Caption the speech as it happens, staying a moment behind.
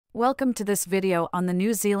Welcome to this video on the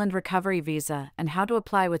New Zealand Recovery Visa and how to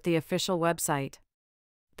apply with the official website.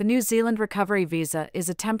 The New Zealand Recovery Visa is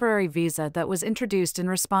a temporary visa that was introduced in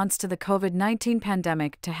response to the COVID-19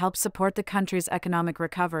 pandemic to help support the country's economic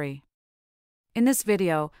recovery. In this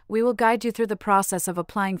video, we will guide you through the process of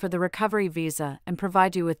applying for the recovery visa and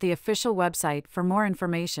provide you with the official website for more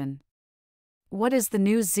information. What is the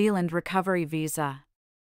New Zealand Recovery Visa?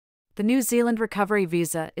 The New Zealand Recovery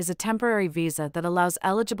Visa is a temporary visa that allows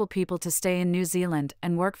eligible people to stay in New Zealand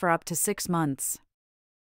and work for up to 6 months.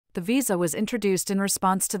 The visa was introduced in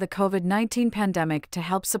response to the COVID-19 pandemic to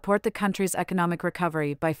help support the country's economic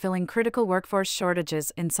recovery by filling critical workforce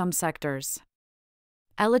shortages in some sectors.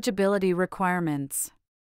 Eligibility requirements.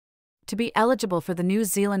 To be eligible for the New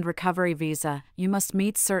Zealand Recovery Visa, you must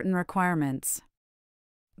meet certain requirements.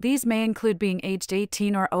 These may include being aged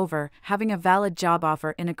 18 or over, having a valid job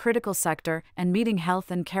offer in a critical sector, and meeting health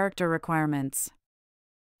and character requirements.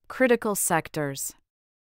 Critical sectors.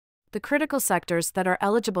 The critical sectors that are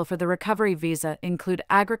eligible for the recovery visa include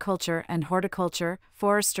agriculture and horticulture,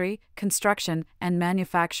 forestry, construction, and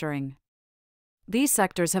manufacturing. These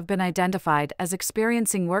sectors have been identified as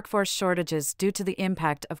experiencing workforce shortages due to the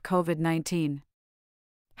impact of COVID-19.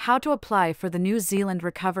 How to apply for the New Zealand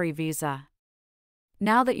Recovery Visa.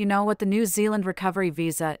 Now that you know what the New Zealand Recovery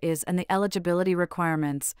Visa is and the eligibility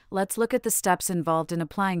requirements, let's look at the steps involved in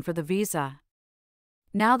applying for the visa.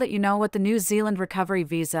 Now that you know what the New Zealand Recovery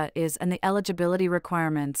Visa is and the eligibility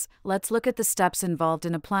requirements, let's look at the steps involved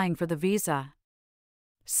in applying for the visa.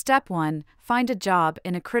 Step 1. Find a job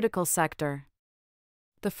in a critical sector.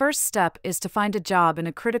 The first step is to find a job in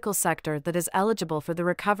a critical sector that is eligible for the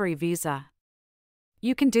recovery visa.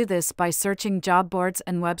 You can do this by searching job boards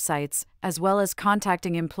and websites, as well as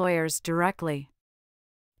contacting employers directly.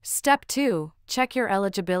 Step 2. Check your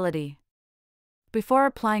eligibility. Before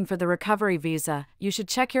applying for the recovery visa, you should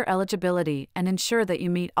check your eligibility and ensure that you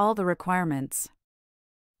meet all the requirements.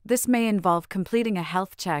 This may involve completing a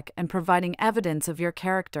health check and providing evidence of your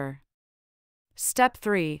character. Step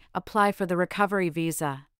 3. Apply for the recovery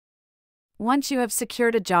visa. Once you have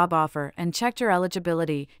secured a job offer and checked your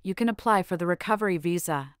eligibility, you can apply for the recovery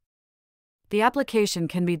visa. The application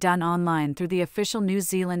can be done online through the official New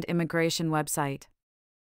Zealand immigration website.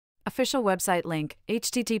 Official website link: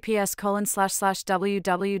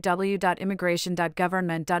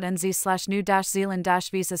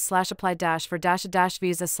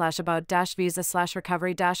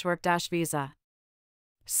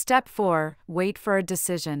 Step 4. Wait for a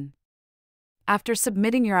decision. After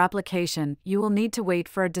submitting your application, you will need to wait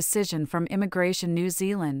for a decision from Immigration New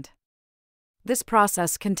Zealand. This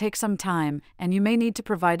process can take some time, and you may need to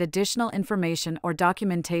provide additional information or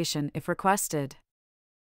documentation if requested.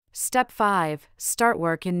 Step 5. Start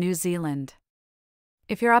work in New Zealand.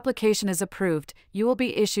 If your application is approved, you will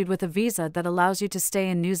be issued with a visa that allows you to stay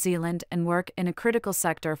in New Zealand and work in a critical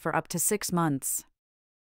sector for up to 6 months.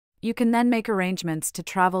 You can then make arrangements to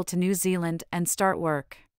travel to New Zealand and start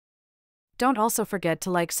work. Don't also forget to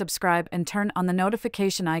like, subscribe, and turn on the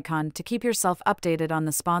notification icon to keep yourself updated on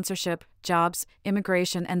the sponsorship, jobs,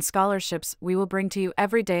 immigration, and scholarships we will bring to you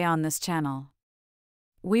every day on this channel.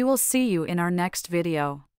 We will see you in our next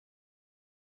video.